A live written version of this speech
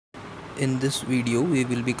In this video we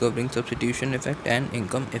will be covering substitution effect and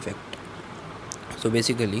income effect. So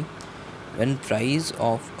basically, when price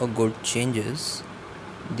of a good changes,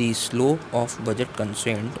 the slope of budget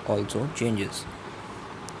constraint also changes.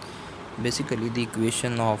 Basically, the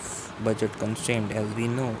equation of budget constraint, as we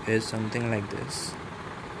know, is something like this: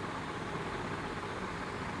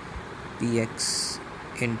 px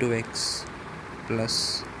into x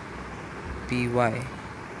plus py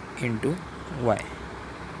into y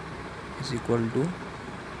is equal to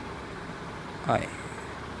I.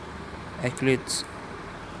 Actually, it's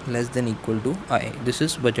less than equal to I. This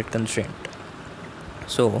is budget constraint.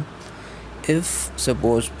 So if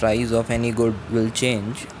suppose price of any good will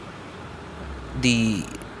change,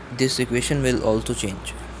 this equation will also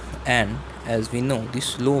change, and as we know, the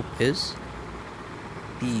slope is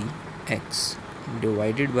px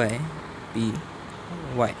divided by py.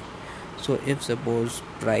 So if suppose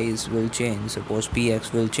price will change, suppose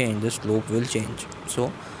px will change, the slope will change.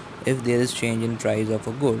 So if there is change in price of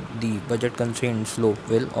a good, the budget constraint slope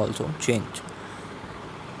will also change.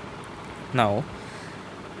 Now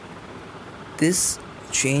this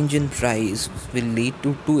change in price will lead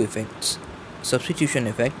to two effects: substitution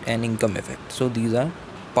effect and income effect. So these are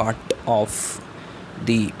part of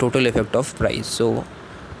the total effect of price. So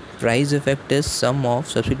price effect is sum of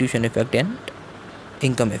substitution effect and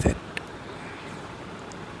income effect.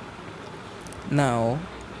 Now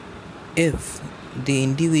if the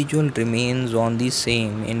individual remains on the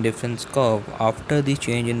same indifference curve after the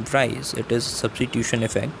change in price, it is substitution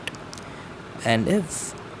effect, and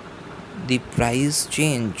if the price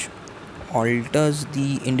change alters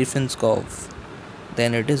the indifference curve,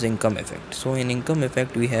 then it is income effect. So in income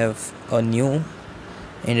effect we have a new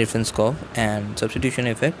indifference curve, and substitution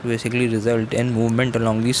effect basically result in movement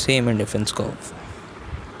along the same indifference curve.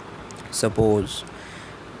 Suppose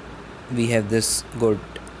we have this good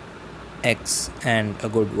x and a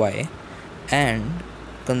good y, and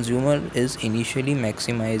consumer is initially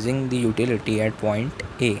maximizing the utility at point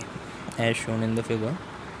A as shown in the figure.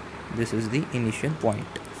 This is the initial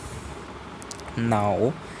point.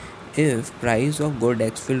 Now if price of good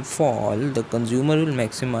x will fall, the consumer will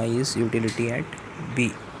maximize utility at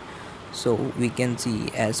B. So we can see,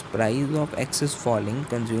 as price of x is falling,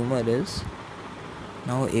 consumer is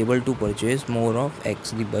now able to purchase more of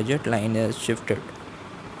x. The budget line has shifted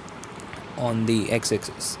on the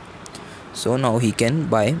x-axis, so now he can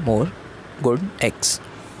buy more good x.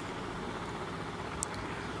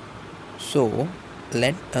 So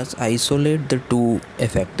let us isolate the two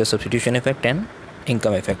effects, the substitution effect and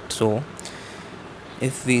income effect. So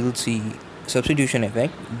if we'll see substitution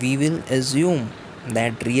effect, we will assume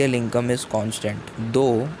that real income is constant,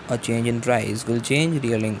 though a change in price will change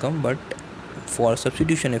real income. But for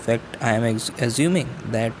substitution effect, I am assuming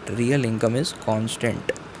that real income is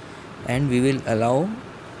constant, and we will allow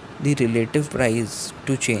the relative price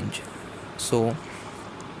to change. So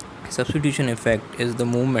substitution effect is the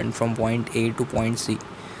movement from point A to point C.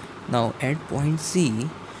 Now at point C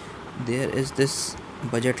there is this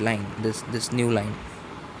budget line, this new line.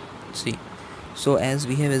 See, so as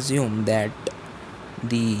we have assumed that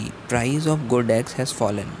the price of good x has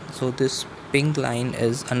fallen, so this pink line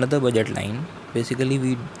is another budget line. Basically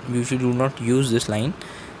we usually do not use this line,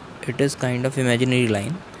 it is kind of imaginary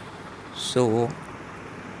line. So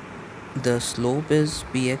the slope is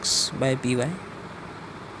px by py.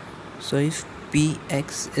 So if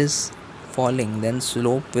px is falling, then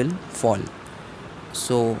slope will fall.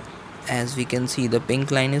 So as we can see, the pink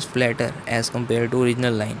line is flatter as compared to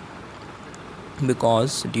original line,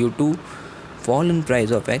 because due to fall in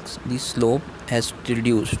price of x, the slope has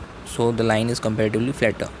reduced, so the line is comparatively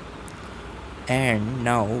flatter. And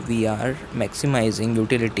now we are maximizing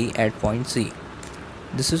utility at point C.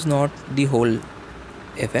 This is not the whole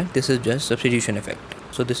effect, this is just substitution effect.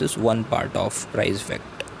 So this is one part of price effect.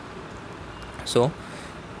 So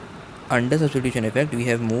under substitution effect we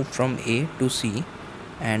have moved from A to C,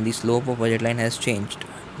 and the slope of budget line has changed.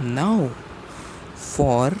 Now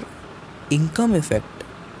for income effect,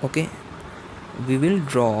 okay, we will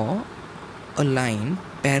draw a line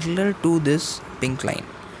parallel to this pink line.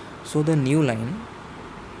 So the new line,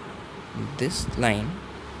 this line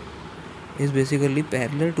is basically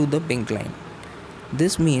parallel to the pink line.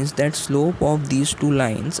 This means that slope of these two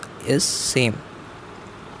lines is same.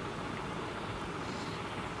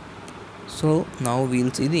 So now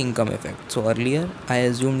we'll see the income effect. So earlier I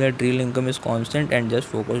assumed that real income is constant and just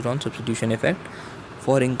focused on substitution effect.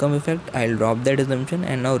 For income effect, I'll drop that assumption,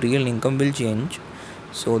 and now real income will change.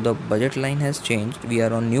 So the budget line has changed, we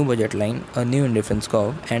are on new budget line, a new indifference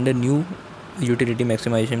curve, and a new utility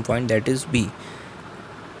maximization point, that is B.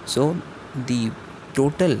 So the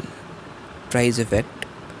total price effect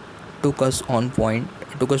took us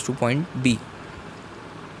to point B.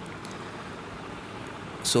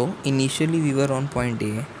 So initially we were on point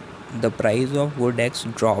A, the price of good X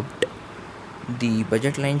dropped, the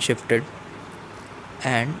budget line shifted,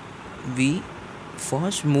 and we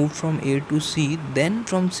first moved from A to C, then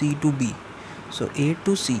from C to B. So A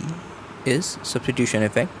to C is substitution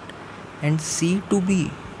effect and C to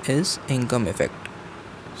B is income effect.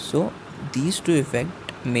 So these two effects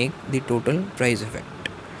make the total price effect.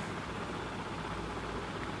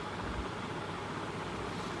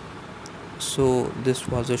 So this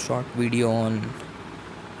was a short video on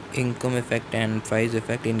income effect and price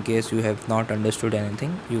effect. In case you have not understood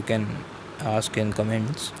anything, you can ask in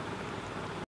comments.